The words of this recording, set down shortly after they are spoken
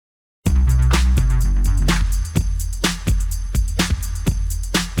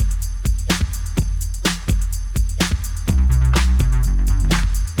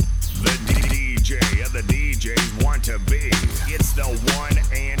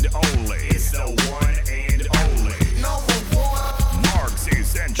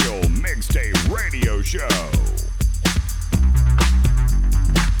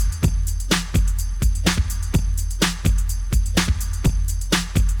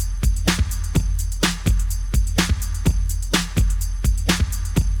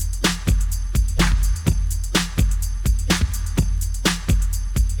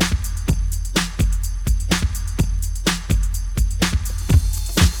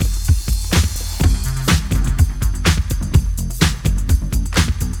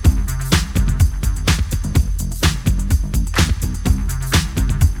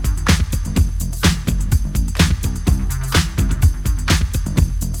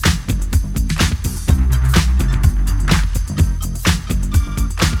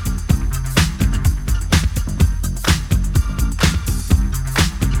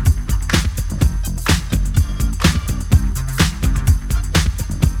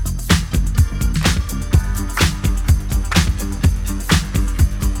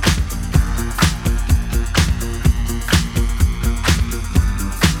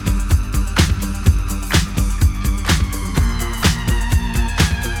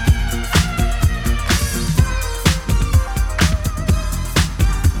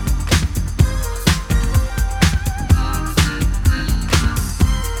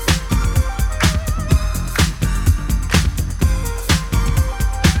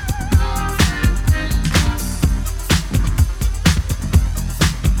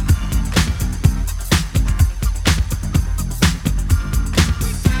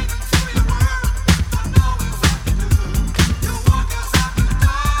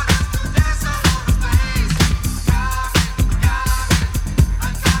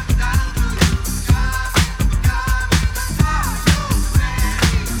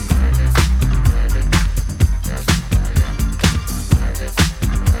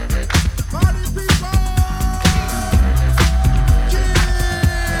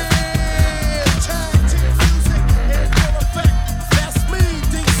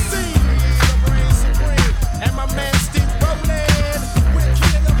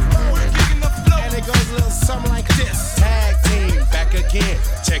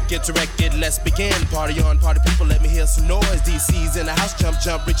let's begin. Party on, party people, let me hear some noise. DC's in the house, jump,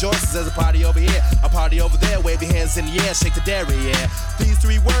 jump, rejoices. There's a party over here, a party over there. Wave your hands in the air, shake the dairy, yeah. These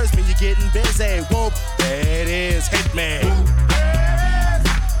three words mean you're getting busy. Whoop, there it is, hit me. Whoop,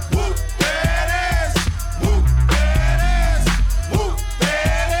 there it is. Whoop, there it is. Whoop,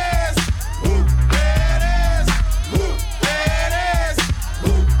 there it is. Whoop, there it is. Whoop, there it is.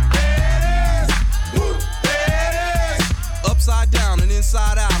 Whoop, there it is. Whoop, there it is. Upside down and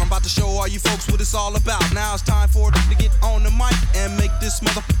inside out, I'm about to show all you folks what it's all about. Now it's time for it to get on the mic and make this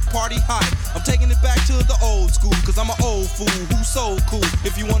mother party hot. I'm taking it back to the old school, cause I'm an old fool who's so cool.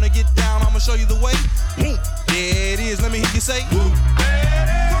 If you wanna get down, I'ma show you the way. There it is, let me hear you say. Whoop, there it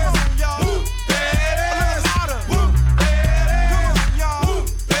is. Come on, y'all. Whoop, there it is. Louder. Whoop, there it is. Come on, y'all. Whoop,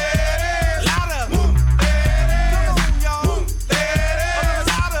 there it is. Louder. Whoop, there it is. Come on, y'all. Whoop, there it is.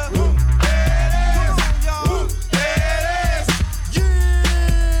 Louder. Whoop, there it is. Come on, y'all. Whoop, there it is.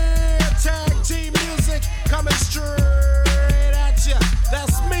 Yeah, tag team music coming straight at ya.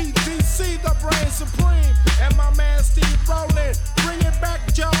 That's me, DC, the brain supreme, and my man Steve Rowland. Bring it back,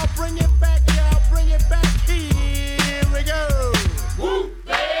 y'all. Bring it back, y'all. Bring it back. Here we go. Whoop,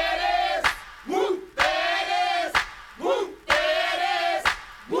 there it is. Whoop, there it is. Whoop, there it is.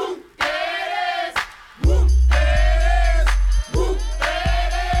 Whoop, there it is. Whoop, there it is. Whoop, there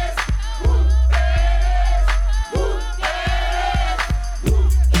it is. Whoop, there it is. Whoop, there it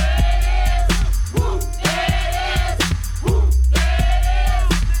is. Whoop, there it is. Whoop, there it is. Whoop, there it is. Whoop, there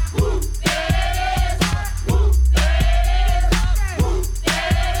it is. Whoop,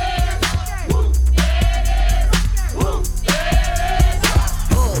 there it is. Whoop, there it is. Whoop,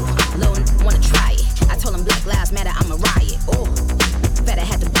 Oh, little wanna try it. I told him Black Lives Matter, I'm a riot. Oh, better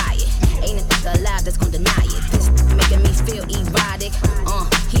had to buy it. Ain't a nigga alive that's gonna deny it. This making me feel erotic.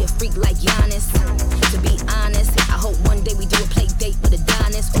 He a freak like Giannis. To be honest, I hope one day we do a play date with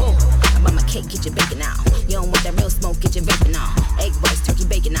Adonis. Oh, I buy my cake, get your bacon on. You don't want that real smoke, get your vaping on. Egg whites, turkey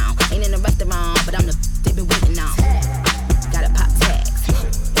bacon on. Ain't in a restaurant, but I'm the they been waiting on. Gotta pop tags,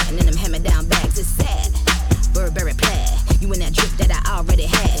 and in them hammer down bags, it's sad. Burberry plaid, you in that drip that I already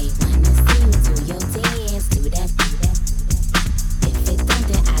had. They wanna see me do your dance, do that. If it don't,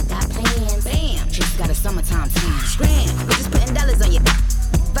 then I got plans. Bam, just got a summertime tan. Scram, we just putting dollars on you.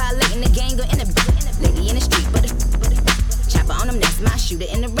 Violating the gang or in a lady in the street, but chopper on them next, my shooter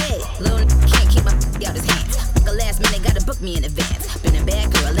in the red. Little can't keep my out his hands. Fuck a last minute, gotta book me in advance. Been a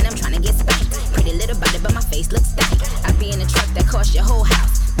bad girl and I'm trying to get spanked. Pretty little body, but my face looks stank. I be in a truck that cost your whole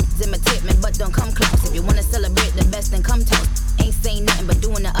house. Imitate me, but don't come close. If you wanna celebrate the best, then come toast. Ain't saying nothing but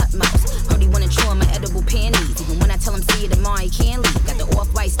doing the utmost. Only wanna chew on my edible panties. Even when I tell him see you tomorrow, he can't leave. Got the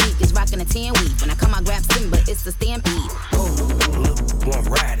off-white sneakers, rocking a tan weave. When I come, I grab Simba, it's a stampede. Look, won't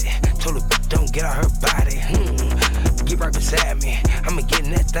ride it. Told her don't get out her body. Get right beside me. I'ma get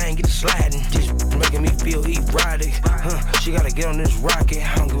in that thing, get it sliding. Just making me feel erotic. She gotta get on this rocket.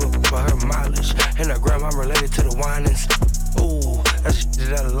 I don't give a for her mileage. And her grandma related to the wine and ooh, that's the shit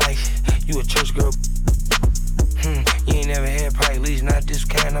that I like. You a church girl. You ain't never had probably at least not this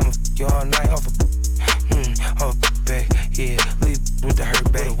kind. I'ma f you all night off off back. Yeah, leave with the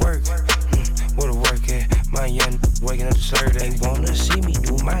hurt back. Where the work at? My young waking up to serve. They wanna see me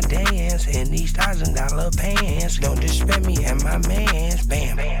do my dance in these $1,000 pants. Don't disrespect me and my mans.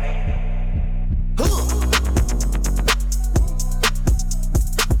 Bam.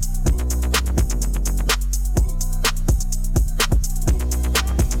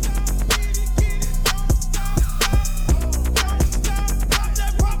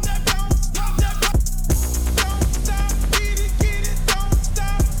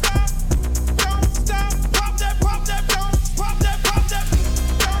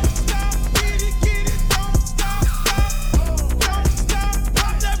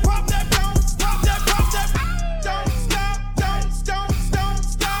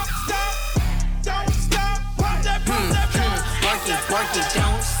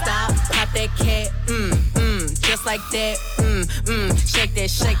 Like that,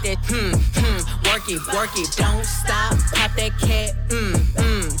 shake that, work it, don't stop, pop that cat,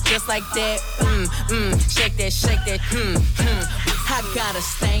 just like that, shake that, I got a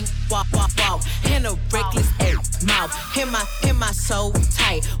stank, walk, and a reckless ass mouth, and my soul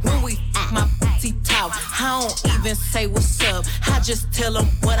tight, when we my pussy talk, I don't even say what's up, I just tell him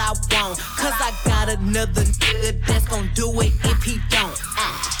what I want, cause I got another nigga that's gon' do it if he don't,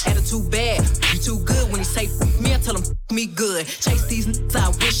 attitude bad, you too good when he say me, I tell him me good. Chase these niggas, I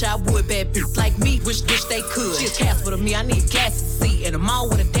wish I would. Bad bitch like me, wish they could. She a Casper to me, I need gas to see. And I'm all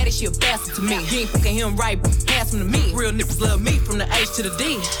with a daddy, she a bastard to me. He ain't fucking him right, pass him to me. Real niggas love me from the H to the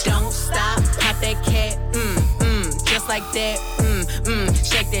D. Don't stop, pop that cat, just like that,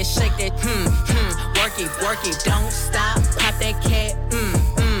 shake that, work it, don't stop, pop that cat,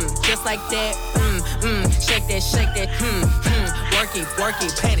 just like that, shake that, work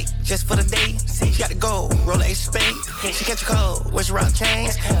it, Patty, just for the day. See, she got the gold, Rolex spade. She catch a cold, what's your rock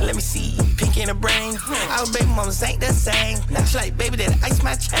chains? Let me see, pink in her brain. Our baby mamas ain't the same. Now she like, baby, that ice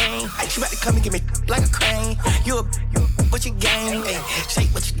my chain. She about to come and give me like a crane. You what you game? Ay,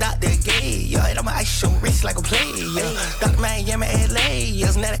 shake what your doctor gave. Yo, it on my ice your wrist like a player. Dr. Miami, LA.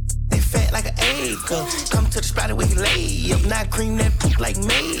 Yes, now they fat like an egg. Come to the spot where you lay up. Now cream that poop like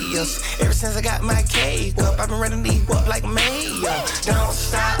mayors. Ever since I got my cake up, I've been running these up like mayor. Don't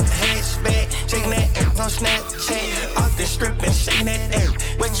stop, hatchback, shaking that ass on Snapchat. Off the strip and shaking that ass.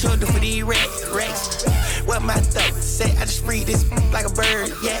 What you do for these racks? What my throat say? I just breathe this like a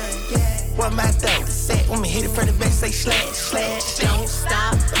bird, yeah. What my throat say? When me hit it for the back, say slash. Don't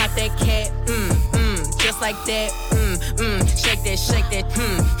stop, pop that cat, just like that, shake that,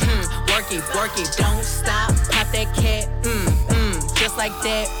 work it, don't stop, pop that cat, just like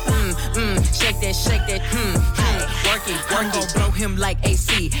that, shake that, work it. I'm gon' blow him like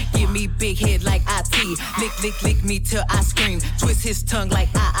AC, give me big head like IT, lick me till I scream, twist his tongue like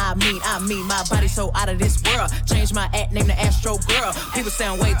I mean, my body so out of this world, change my act, name the Astro Girl, people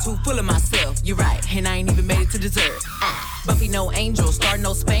sound way too full of myself, you're right, and I ain't even made it to dessert, Buffy no angel, star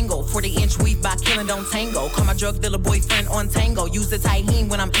no spangle, 40-inch weave by killing don't tango, call my drug dealer boyfriend on tango, use the tahini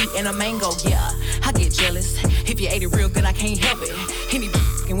when I'm eating a mango, yeah, I get jealous, if you ate it real good I can't help it, any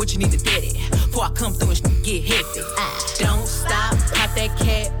and what you need to get it, before I come through and get hectic, don't stop, pop that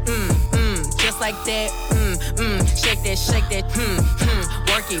cat, just like that, shake that,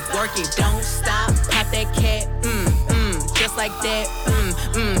 work it, don't stop, pop that cat, just like that,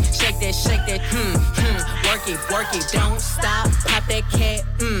 shake that, work it, don't stop, pop that cat,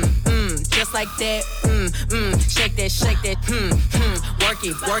 just like that, shake that, work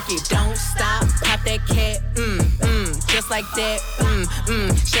it, don't stop, pop that cat, just like that,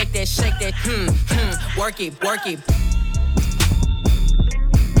 shake that, work it.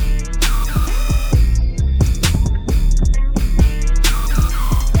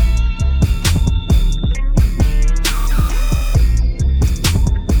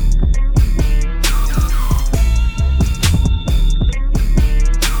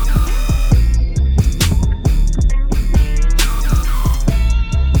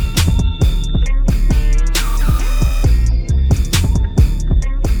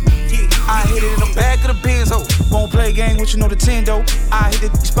 Won't play game with you, know the Tendo. I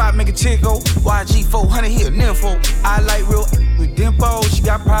hit the spot, make a chick go. YG 400 here, nympho. I like real with dimpo. She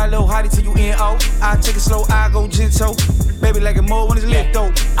got probably little hottie till you N.O. I take it slow, I go gentle. Baby like it more when it's lit though.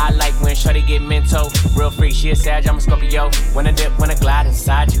 I like when shorty get mental. Real freak, she a Sag, I'm a Scorpio. When I dip, when I glide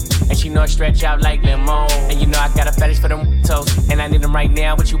inside you. And she know I stretch out like limo. And you know I got a fetish for them toes. And I need them right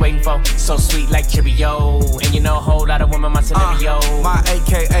now, what you waiting for? So sweet like Cheerio. And you know a whole lot of women, my scenario. My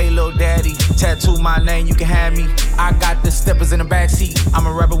AKA Lil Daddy. Tattoo my name, you can have me. I got the steppers in the backseat. I'm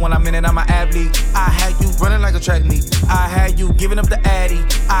a rapper when I'm in it, I'm an athlete. I had you running like a track meet. I had you giving up the addy.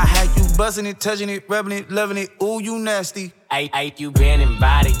 I had you buzzing it, touching it, rubbing it, loving it. Ooh, you nasty. Ay, you been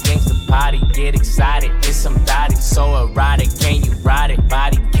invited, gangsta party, get excited. It's some thotty, so erotic. Can you ride it?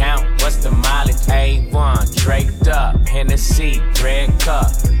 Body count, what's the mileage? A1, draped up, Hennessy, red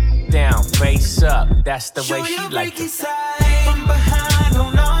cup. Down, face up, that's the way she like it. From behind,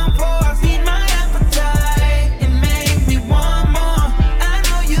 on all fours, feed my appetite and make me want more. I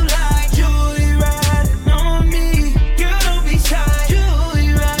know you like Julie riding on me. Girl, don't be shy,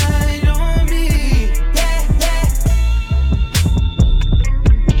 Julie riding on me. Yeah, yeah.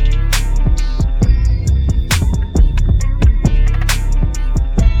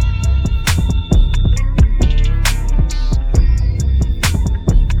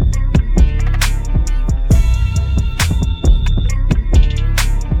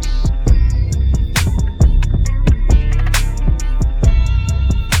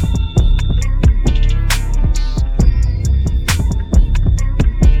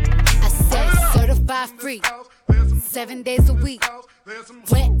 Free, 7 days a week.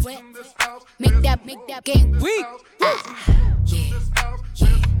 Wet, make that game weak.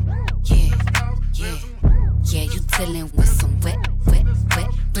 Yeah, you dealing with some wet. Bring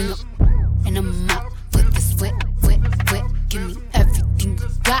up and I'm out for this wet. Give me everything you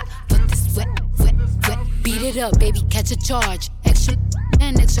got for this wet. Beat it up, baby, catch a charge. Extra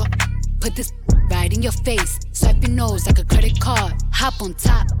and extra. Put this right in your face. Swipe your nose like a credit card. Hop on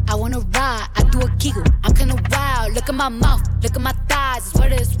top, I wanna ride. I do a giggle, I'm kinda wild. Look at my mouth, look at my thighs. eyes is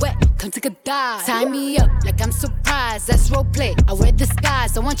wet as wet. Come take a dive. Tie me up like I'm surprised. That's roleplay. I wear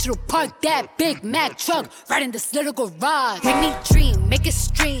disguise. I want you to park that Big Mac truck right in this little garage. Make me dream, make it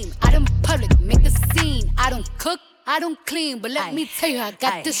stream. Out in public, make a scene. I don't cook, I don't clean, but let me tell you, I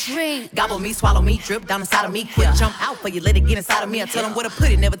got this ring. Gobble me, swallow me, drip down inside of me. Quick jump out for you, let it get inside of me. I tell them where to put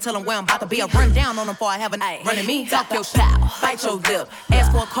it, never tell them where I'm about to be. I run down on them before I have a night. Running me, talk your pow, bite your lip.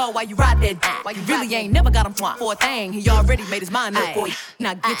 Ask for a call while you ride that. While you really ain't never got him for a thing. He already made his mind up for you.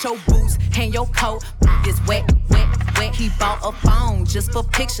 Now get your boots, hang your coat. This wet, wet, wet. He bought a phone just for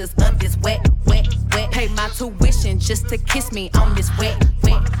pictures of this wet, wet, wet. Pay my tuition just to kiss me on this wet,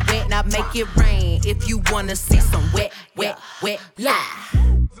 wet, wet. Now make it rain if you wanna see some wet, wet, wet. Yeah,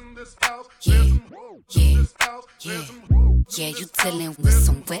 yeah, yeah, yeah. Yeah, you dealing with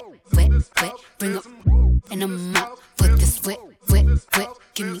some wet, wet, wet. Bring up and I'm out for this wet, wet, wet.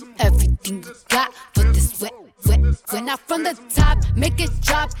 Give me everything you got for this wet, wet, wet. Now from the top, make it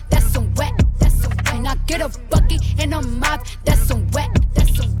drop. That's some wet, that's some wet. Now get a bucket and a mop. That's some wet,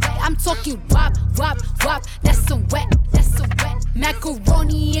 that's some wet. I'm talking wop, wop, wop. That's some wet, that's some wet.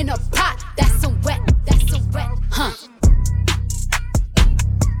 Macaroni in a pot. That's some wet, that's some wet. Huh.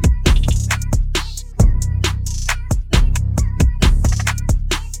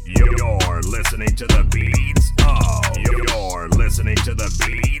 You're listening to the beats of. You're listening to the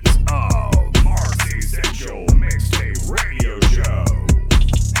beats of Marcy Central Mixtape Radio Show.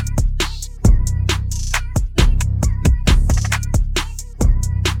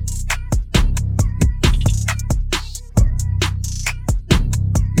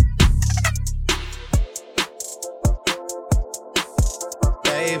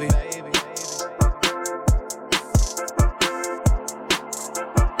 Baby.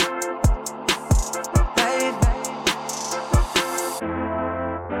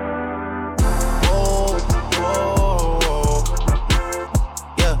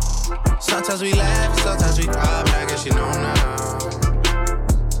 Sometimes we laugh, sometimes we cry, but I guess you know now.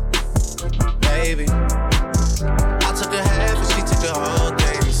 Baby, I took a half and she took the whole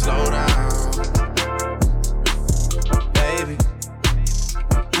thing. Slow down. Baby,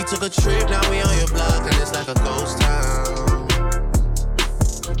 we took a trip, now we on your block and it's like a ghost town.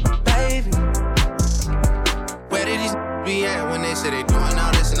 Baby, where did these be at when they say they doing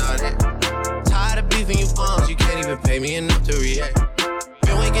all this and all that? Tired of beefing you bums, you can't even pay me enough to react.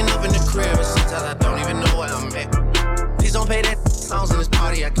 Waking up in the crib, and sometimes I don't even know where I'm at. Please don't pay that songs in this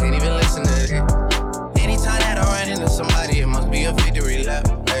party, I can't even listen to that. Anytime that I run into somebody, it must be a victory lap.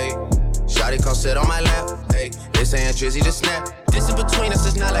 Hey, shawty come sit on my lap. Hey, they saying Drizzy just snap. This in between us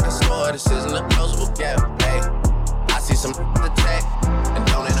is not like a store, this isn't a closable gap. Hey, I see some attack, and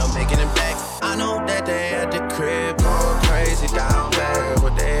don't end up making it back. I know that they at the crib going crazy down bad.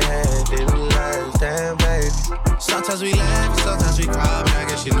 What they had didn't last, damn baby. Sometimes we laugh, sometimes we cry, but I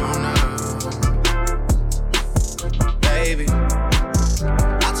guess you know now. Baby,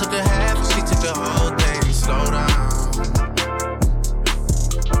 I took a half and she took the whole thing. Slow down.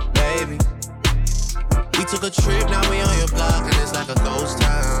 Baby, we took a trip, now we on your block and it's like a ghost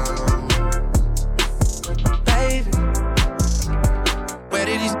town. Baby, where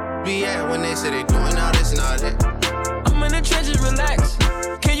did these be at when they say they doing all this and all that? I'm in the trenches, relax.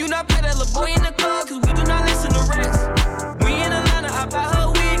 Can you not play that little boy in the club? Cause we do not listen to rats. We in Atlanta, I buy her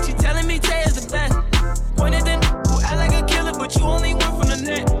wig. She telling me Tay is the best. Pointed then who act like a killer, but you only one from the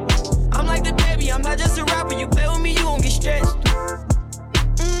net. I'm like the baby, I'm not just a rapper. You play with me, you gon' get stretched.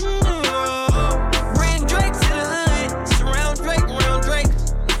 Bring Drake to the hood. Surround Drake, round Drake.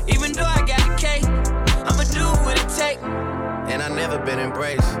 Even though I got a K, I'ma do what it take. And I never been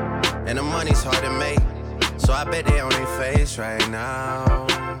embraced, and the money's hard to make. So I bet they on their face right now.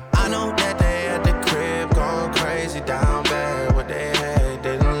 I know that they at the crib going crazy down bad. What they had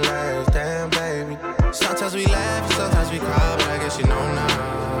didn't last, damn baby. Sometimes we laugh, sometimes we cry, but I guess you know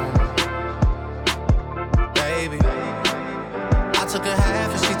now. Baby, I took a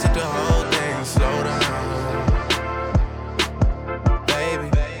half and she took the whole thing. Slow down. Baby,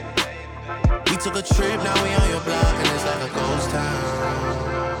 we took a trip, now we on your block and it's like a ghost town.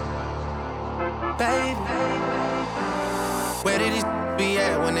 Baby, where did these be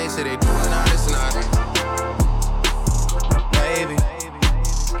at when they say they doing all this and all that? Baby,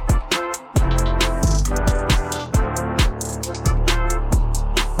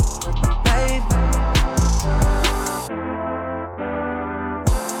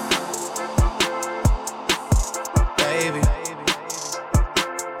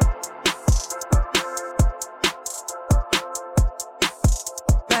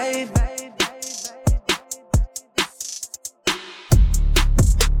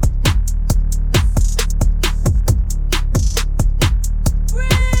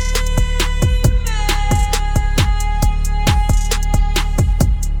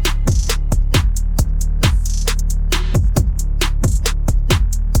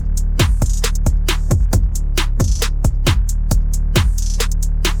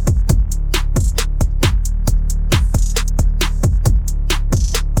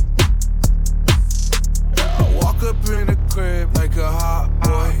 up in the crib like a hot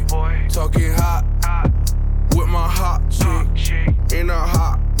boy. Talking hot with my hot chick. In a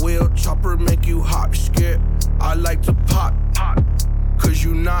hot wheel chopper, make you hop skip. I like to pop, cause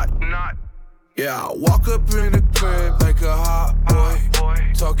you not. Yeah, I walk up in the crib like a hot boy.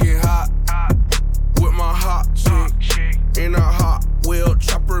 Talking hot with my hot chick. In a hot wheel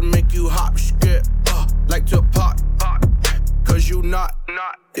chopper, make you hop skip. Like to pop, cause you not.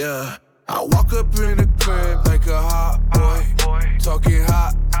 Yeah, I walk up in the crib like a hot boy. Talking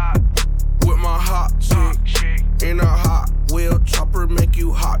hot with my hot chick. In a hot wheel chopper, make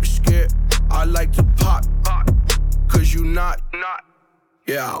you hop skip. I like to pop, cause you not.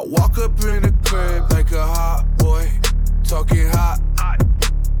 Yeah, I walk up in the crib like a hot boy. Talking hot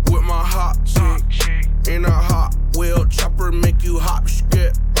with my hot chick. In a hot wheel chopper, make you hop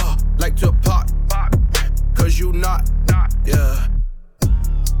skip. Like to pop, cause you not. Yeah.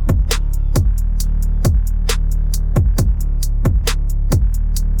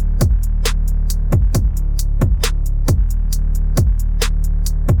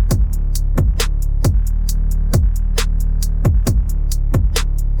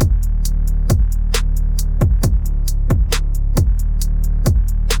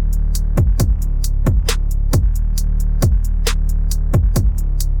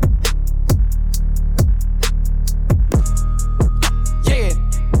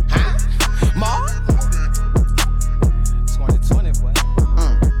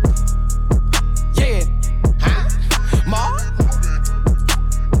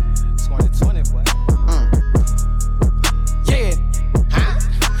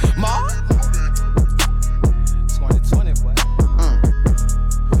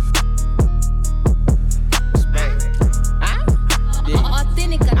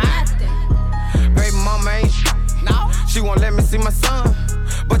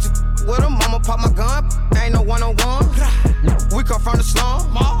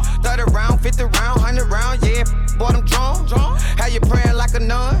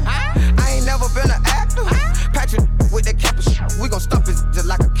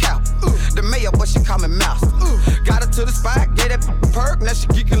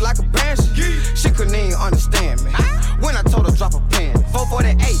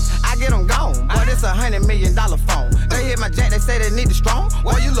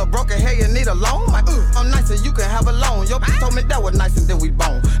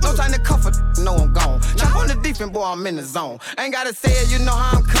 I'm in the zone. Ain't gotta say it, you know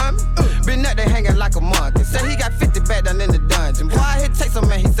how I'm coming. Been up there hanging like a monkey. Say he got 50 back down in the dungeon. Boy, I hit take some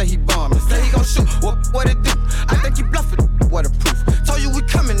man, he say he bumming. Say he gon' shoot, what it do? I think he bluffing, what a proof. Told you we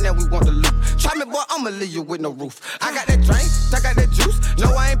coming and we want the loot. Try me, boy, I'ma leave you with no roof. I got that drink, I got that juice.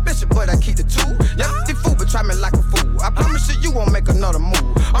 No, I ain't bishop, but I keep the two. Yeah, the fool, but try me like a fool. I promise you won't make another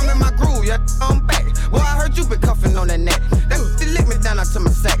move. I'm in my groove, yeah, I'm back. Boy, I heard you been cuffing on that neck. That lick me down out to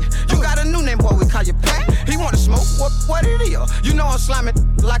my sack. You got a new name, boy, we call you Pat. He want to smoke, what it is? You know I'm slamming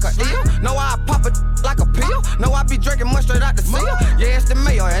like a eel. Know I pop it like a pill. Know I be drinking much straight out the seal. Yeah, it's the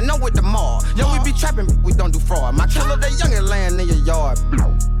mayor, and I'm with the mall. Yo, we be trapping, we don't do fraud. My killer, that youngin' laying in your yard.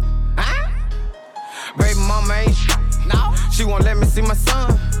 Huh? Baby mama ain't no. She won't let me see my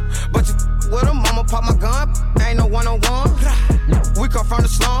son. But you with him, mama pop my gun. Ain't no one-on-one. We come from the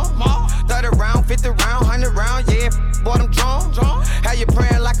slum. 30 round, 50 round, 100 round, yeah. Boy, them drunk. How you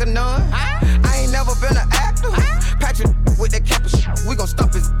praying like a nun? I ain't never been an actor. Patrick with that cap, we gon'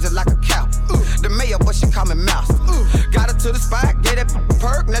 stump it just like a cow. The mayor, but she call me mouse. Got her to the spot, get that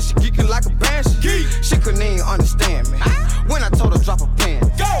perk, now she geeking like a banshee. She couldn't even understand me when I told her drop a pen.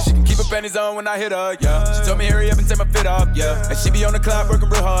 She can keep her panties on when I hit her, yeah. She told me hurry up and take my fit up, yeah. And she be on the clock working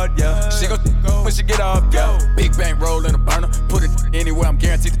real hard, yeah. She gon' when she get up, yeah. Big bang roll in a burner, put it anywhere, I'm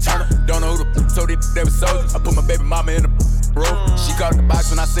guaranteed to turn her. Don't know who the told it they was soldiers. I put my baby mama in the room. She caught the box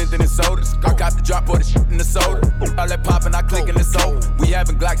when I sent in the sodas. I caught the drop, put the shit in the soda. All that poppin', I click and it's over. We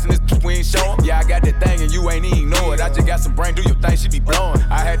having Glocks in this we ain't show 'em. Yeah, I got that thing and you ain't even know it. I just got some brain, do your thing, she be blowing.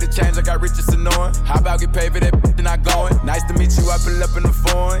 I had to change, I got rich just annoying. How about get paid for that then I going? Nice to meet you, I pull up in the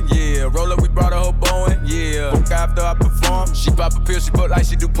foreign. Yeah, roll up, we brought a whole Boeing. Yeah, after I perform. She pop a pill, she put like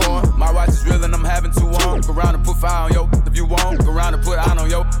she do porn. My watch is real and I'm having too long. Go around and put fire on yo if you want. Go around and put iron on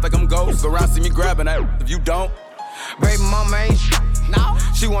yo like I'm ghost. Go around, see me grabbing that if you don't. Baby mama ain't no.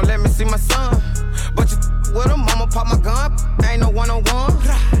 She won't let me see my son. But you with him, mama pop my gun. Ain't no one-on-one.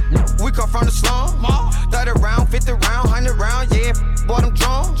 We come from the slum. 30 round, 50 round, 100 round, yeah. Boy, them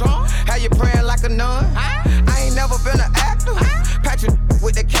drunk. How you praying like a nun? I ain't never been an actor. Patrick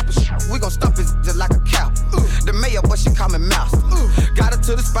with that cap, we gon' stump it just like a cow. The mayor, but she call me mouse. Got her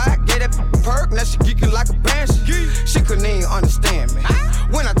to the spot, get that perk, now she geeking like a banshee. She couldn't even understand me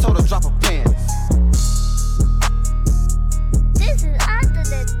when I told her drop her pants.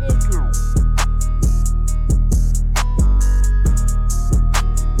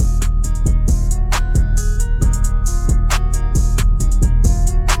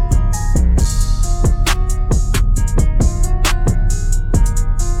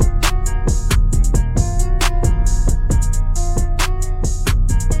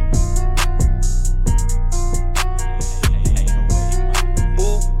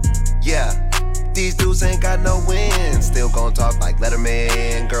 them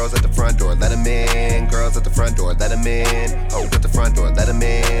in. Girls at the front door, let them in. Girls at the front door, let them in. Oh, at the front door, let them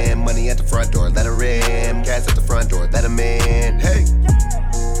in. Money at the front door, let her in. Gas at the front door, let them in. Hey.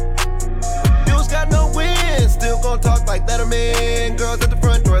 Dudes got no win, still gon' talk like let them in. Girls at the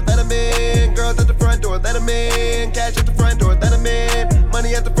front door, let them in. Girls at the front door, let them in. Cash at the front door, let them in.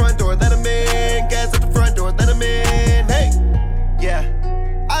 Money at the front door, let them in. Gas at the front door, let them in. Hey. Yeah.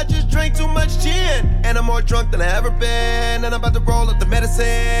 I just drank too much gin, and I'm more drunk than I ever been. And I'm about to roll up the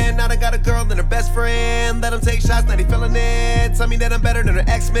medicine. Now I got a girl and her best friend. Let them take shots, now they feeling it. Tell me that I'm better than her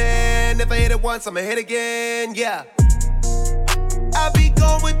X-Men. If I hit it once, I'ma hit again, yeah. I be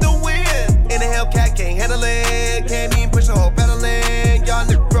going with the wind. In a Hellcat, can't handle it. Can't even push the whole pedaling. Y'all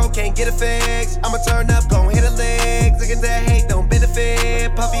niggas broke, can't get a fix. I'ma turn up, gon' hit a leg. Look at that hate, don't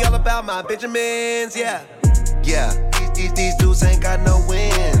benefit. Puffy all about my Benjamins, yeah. Yeah, these dudes ain't got no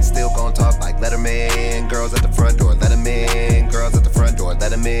win. Still gon' talk like let 'em in. Girls at the front door, let 'em in. Girls at the front door,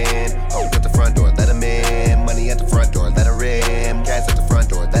 let 'em in. Oh, at the front door, let 'em in. Money at the front door, let her in. Gas at the front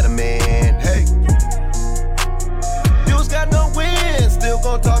door, let 'em in. Hey. Dudes got no win. Still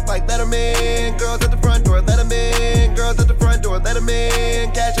gon' talk like let 'em in. Girls at the front door, let 'em in. Girls at the front door, let 'em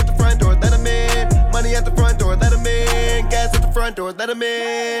in. Cash at the front door, let 'em in. Money at the front door, let 'em in. Gas at the front door, let 'em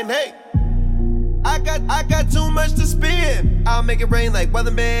in. Hey. I got too much to spend. I'll make it rain like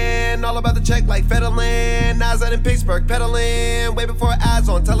weatherman. All about the check like Federland. Nas out in Pittsburgh pedaling. Way before eyes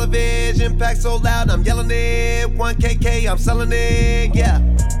on television. Pack so loud I'm yelling it. 1KK I'm selling it. Yeah.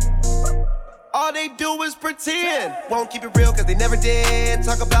 All they do is pretend. Won't keep it real cause they never did.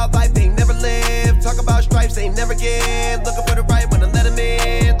 Talk about life they never lived. Talk about stripes they never get. Looking for the right one to let them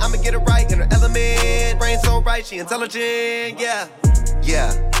in. I'ma get it right in her element. Brain so right she intelligent. Yeah.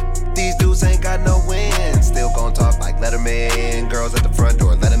 Yeah. These dudes ain't got no win. Still gon' talk like let 'em in. Girls at the front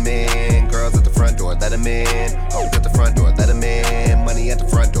door, let 'em in. Girls at the front door, let 'em in. Oh, at the front door, let 'em in. Money at the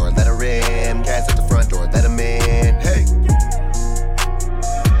front door, let her in. Gas at the front door, let 'em in. Hey.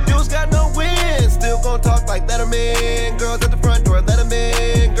 Dudes got no win. Still gon' talk like let 'em in. Girls at the front door, let 'em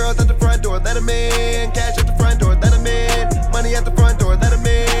in. Girls at the front door, let 'em in. Cash at the front door, let 'em in. Money at the front door, let 'em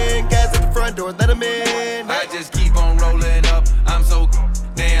in. Gas at the front door, let 'em in. I just keep on rolling up. I'm so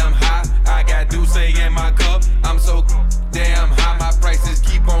damn high. I got Douce in my cup. I'm so damn high. My prices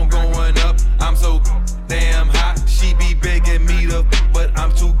keep on going up. I'm so damn high. She be begging me to, but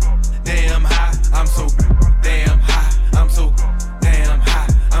I'm too damn high. I'm so damn high. I'm so damn high.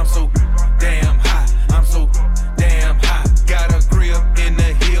 I'm so damn high. I'm so damn high. Got a grip in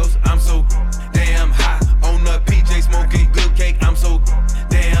the hills. I'm so damn high. On the PJ smoking good cake. I'm so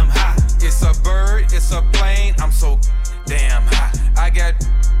damn high. It's a bird. It's a plane. I'm so damn high. I got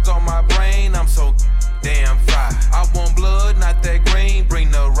on my brain, I'm so damn fried. I want blood, not that green,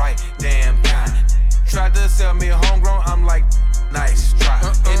 bring the right damn kind. Tried to sell me homegrown, I'm like, nice try.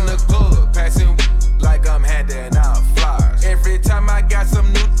 In the club, passing like I'm handing out flyers. Every time I got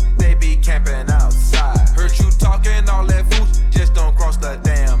some new, they be camping outside. Heard you talking all that food, just don't cross the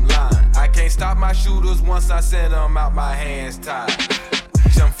damn line. I can't stop my shooters once I send them out, my hands tied.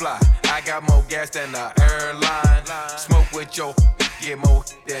 Jump fly, I got more gas than the airline. Smoke with your get more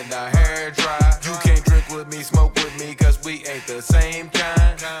than the hair dry. You can't drink with me, smoke with me, cause we ain't the same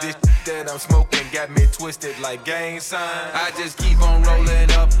kind. This that I'm smoking got me twisted like gang sign. I just keep on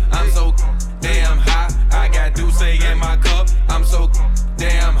rolling up. I'm so damn high. I got Douce in my cup. I'm so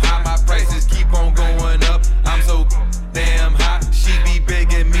damn high. My prices keep on going up. I'm so damn high. She be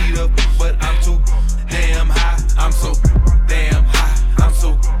begging me to, but I'm too damn high. I'm so damn high. I'm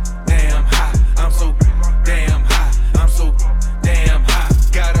so damn high. I'm so damn high. I'm so damn high.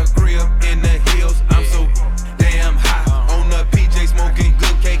 Got a grip in the hills. I'm so damn high. On the PJ smoking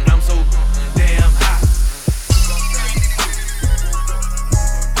good cake. I'm so damn high.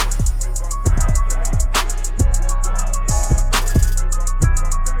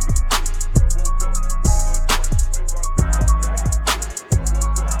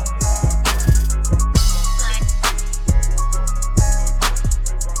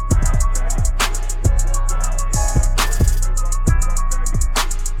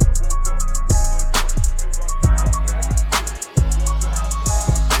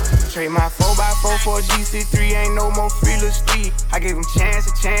 Trade my 4x4 for a GC3, ain't no more feelers street. I gave him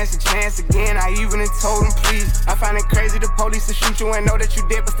chance again. I even told him please. I find it crazy the police to shoot you and know that you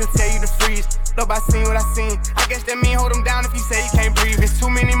dead, but still tell you to freeze. Look, I seen what I seen. I guess that mean hold him down if you say you can't breathe. It's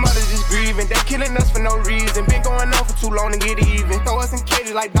too many mothers just grieving. They killing us for no reason. Been going on for too long to get even. Throw us in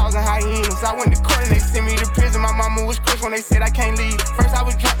cages like dogs and hyenas. I went to court and they sent me to prison. My mama was crushed when they said I can't leave. First I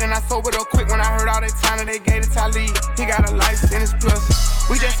was drunk and I sobered up quick when I heard all that time that they gave to Talib. He got a life sentence plus.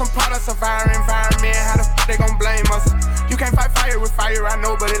 We just some products of our environment. How the f they gon' blame us? You can't fight fire with fire. fire, I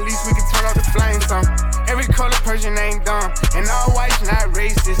know, but at least we can turn off the flames on. Every color person ain't dumb, and all white's not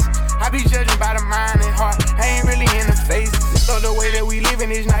racist. I be judging by the mind and heart, I ain't really in the faces. So the way that we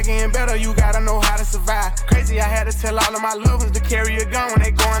living is not getting better, you gotta know how to survive. Crazy, I had to tell all of my loved ones to carry a gun when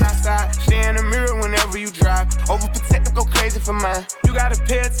they going outside. Stay in the mirror whenever you drive, overprotective, go crazy for mine. You gotta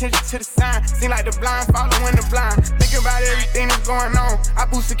pay attention to the sign, seem like the blind following the blind. Thinking about everything that's going on, I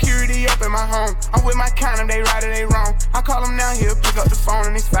boost security up in my home. I'm with my kind of, they right or they wrong. I call him now, he'll pick up the phone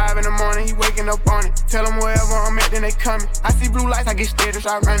and it's 5 in the morning, he waking up on it. Tell him wherever I'm at, then they coming. I see blue lights, I get scared and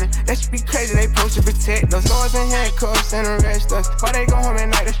start running. That should be crazy, they supposed to protect us. Swords and handcuffs and arrest us. Why they go home at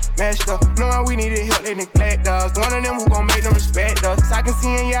night, that's messed up. Knowing we needed help, they neglect us. One of them who gon' make them respect us. I can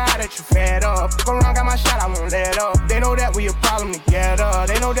see in your eye that you fed up. Go wrong, got my shot, I won't let up. They know that we a problem together.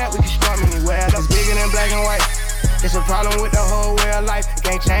 They know that we can storm anywhere. It's bigger than black and white. It's a problem with the whole way of life.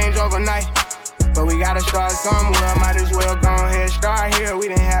 Can't change overnight. But we gotta start somewhere, might as well go ahead, start here. We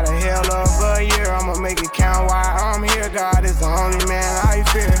done had a hell of a year, I'ma make it count while I'm here. God is the only man I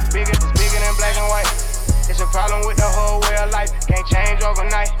fear. It's bigger than black and white. It's a problem with the whole way of life, can't change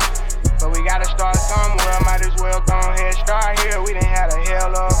overnight. But we gotta start somewhere, might as well go ahead, start here. We done had a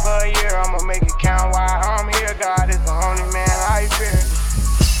hell of a year, I'ma make it count while I'm here. God is the only man I fear.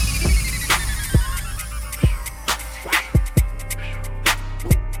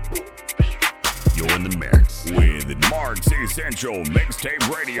 You're in the mix with Mark's Essential Mixtape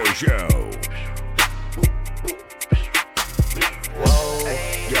Radio Show. Whoa,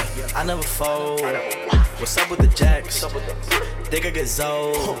 yeah, I never fold. What's up with the jacks? Think I get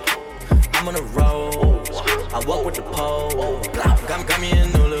Zoe. I'm on the road. I walk with the pole. Got me a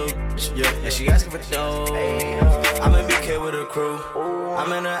new little bitch, yeah, and she asking for dough. I'm in BK with a crew.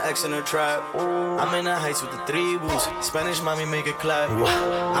 I'm in her X in her trap. I'm in the heights with the 3 boots. Spanish mommy make it clap.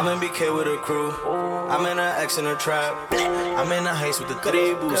 I'm in BK with a crew. I'm in her X in her trap. I'm in the heights with the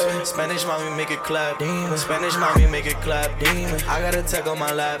 3 boots. Spanish mommy make it clap. Spanish mommy make it clap. I got a tech on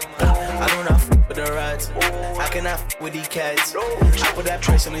my lap. I do not f with the rats. I cannot f with these cats. I put that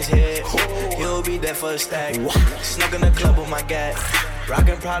trace on his head. He'll be there for a stack. Snuck in the club with my gat.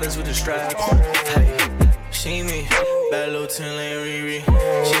 Rockin' products with the strap. Hey, she me. Bad little 10-lane Riri.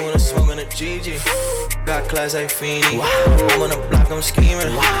 She wanna smoke on the GG. Got class like Feeny. I'm on the block, I'm scheming.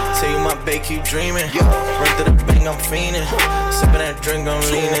 Tell you my bae keep dreaming. Run through the bank, I'm fiending. Sippin' that drink, I'm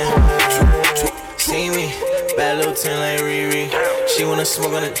leaning. See me. Bad little 10-lane Riri. She wanna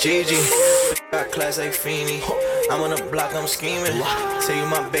smoke on the GG. Got class like Feeny. I'm on the block, I'm scheming. Tell you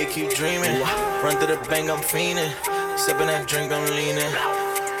my bae keep dreaming. Run through the bank, I'm fiending. Sippin' that drink, I'm leaning.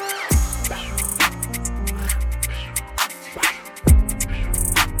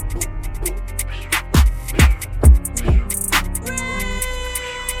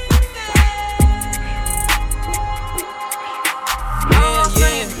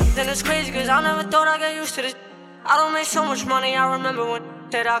 Then it's crazy cause I never thought I'd get used to this. I don't make so much money, I remember when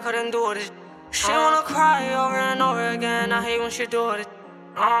said I couldn't do this. She wanna cry over and over again, I hate when she do it.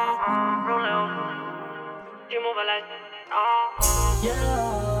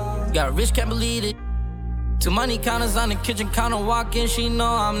 Got rich, can't believe it. 2 money counters on the kitchen counter, walk in, she know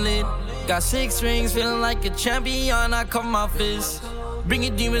I'm lit. Got 6 rings, feeling like a champion, I cover my fist. Bring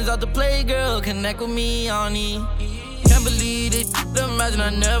your demons out to play, girl, connect with me on E. Can't believe it, imagine I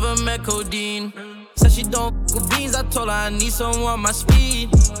never met codeine. Said she don't f with beans, I told her I need someone my speed.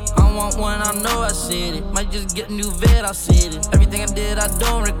 I want one, I know I said it. Might just get a new vet, I said it. Everything I did, I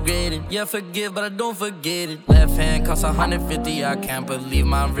don't regret it. Yeah, forgive, but I don't forget it. Left hand costs 150, I can't believe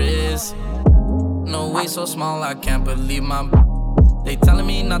my wrist. No way so small, I can't believe my. They telling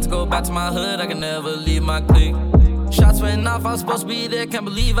me not to go back to my hood, I can never leave my clique. Shots went off, I was supposed to be there, can't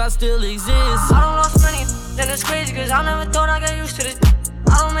believe I still exist. I don't lost money, then it's crazy cause I never thought I'd get used to this.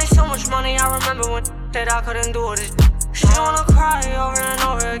 I don't make so much money, I remember when said I couldn't do this. She wanna cry over and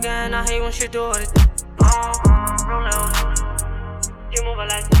over again, I hate when she do it.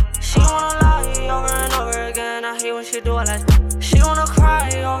 She wanna lie over and over again, I hate when she do it like. She wanna cry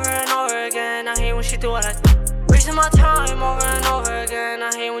over and over again, I hate when she do it like. Wasting my time over and over again,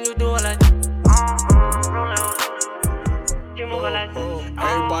 I hate when you do it like.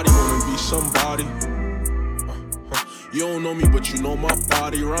 Everybody wanna be somebody. You don't know me, but you know my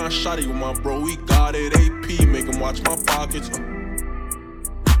body. Ron Shotty with my bro, we got it. AP, make him watch my pockets.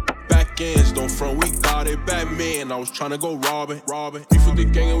 Back ends, don't front, we got it. Batman, I was tryna go robbing. Beef with the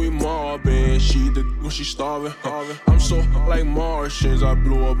gang and we mobbing. She the when she starving. I'm so like Martians, I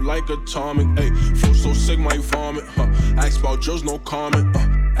blew up like atomic. Ayy, feel so sick, might vomit. Ask about Joe's, no comment.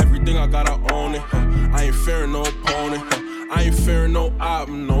 Everything I got, I own it. I ain't fearing no opponent. I ain't fearing no op,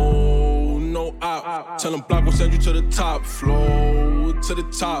 no. no op. Tell them block will send you to the top. Flow to the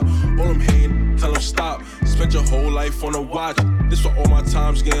top. All them hating, tell them stop. Spent your whole life on a watch. This for all my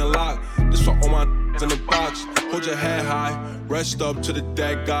times getting locked. This for all my in the box. Hold your head high. Rest up to the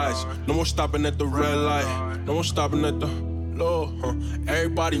dead guys. No more stopping at the red light. No more stopping at the low.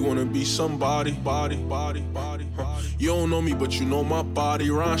 Everybody wanna be somebody. Body. You don't know me, but you know my body.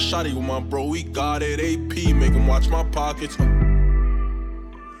 Ron Shotty with my bro, we got it. AP, make him watch my pockets.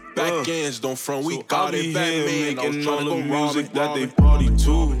 Back ends don't front, we got it. Batman, I was trying to go music that they party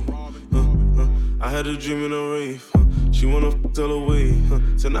to. I had a dream in a rave. She wanna tell her way.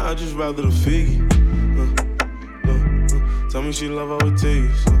 So now I just rather the figgy. Tell me she love how it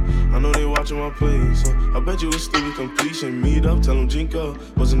tastes. I know they watching my plays. I bet you it's still a completion. Meet up, tell them drink up.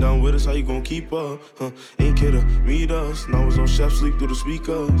 Wasn't down with us, how you gon' keep up? Ain't kidder, meet us. Now it's on chef sleep through the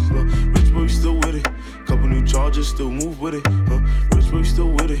speakers. Rich boy still with it. Couple new charges, still move with it. Rich boy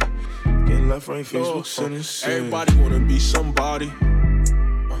still with it. Getting left, right, Facebook, sending shit. Everybody wanna be somebody.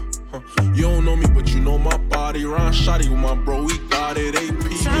 You don't know me, but you know my body. Ron Shotty with my bro, we got it. AP.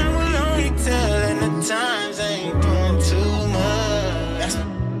 Time will only tell, and the times ain't doing too much. That's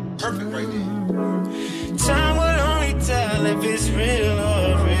perfect right there. Time will only tell if it's real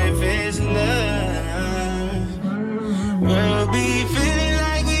or if it's love. We'll be feeling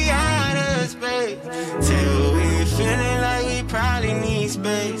like we out of space till we feeling like we probably need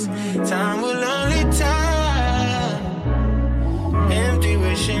space. Time will only tell. Empty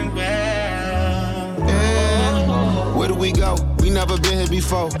wishing well. Yeah. Where do we go? We never been here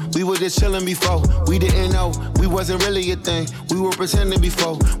before. We were just chilling before. We didn't know. We wasn't really a thing. We were pretending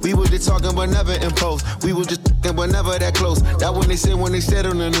before. We were just talking but never imposed. We were just talking but never that close. That when they said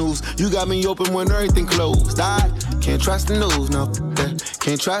on the news. You got me open when everything closed. I can't trust the news, no.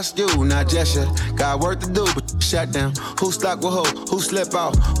 Can't trust you, not just yet. Got work to do, but shut down. Who stuck with who? Who slip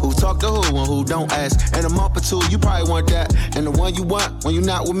out? Who talk to who and who don't ask? In a month or two, you probably want that. And the one you want, when you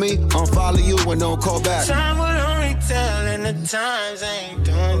not with me, unfollow you and don't call back. Time will only tell, and the times ain't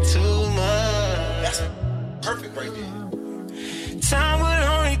doing too much. That's perfect right there. Time will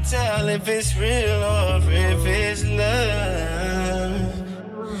only tell if it's real or if it's love.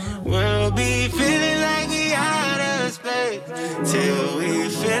 We'll be feeling like we out of space till we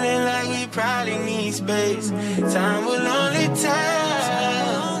feeling like we probably need space. Time will only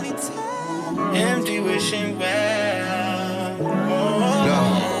tell. Empty wishing well.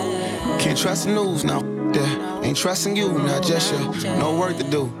 No, can't trust the news now. Ain't trusting you, not just yet. No work to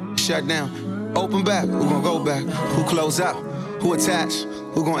do. Shut down. Open back. Who gon' go back? Who close out? Who attached?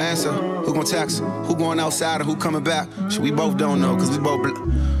 Who gon' answer? Who gon' text? Who going outside and who coming back? Shit, we both don't know, cause we both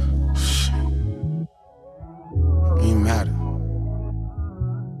ain't matter.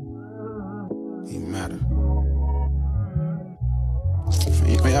 Ain't matter.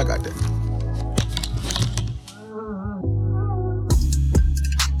 Man, I got that.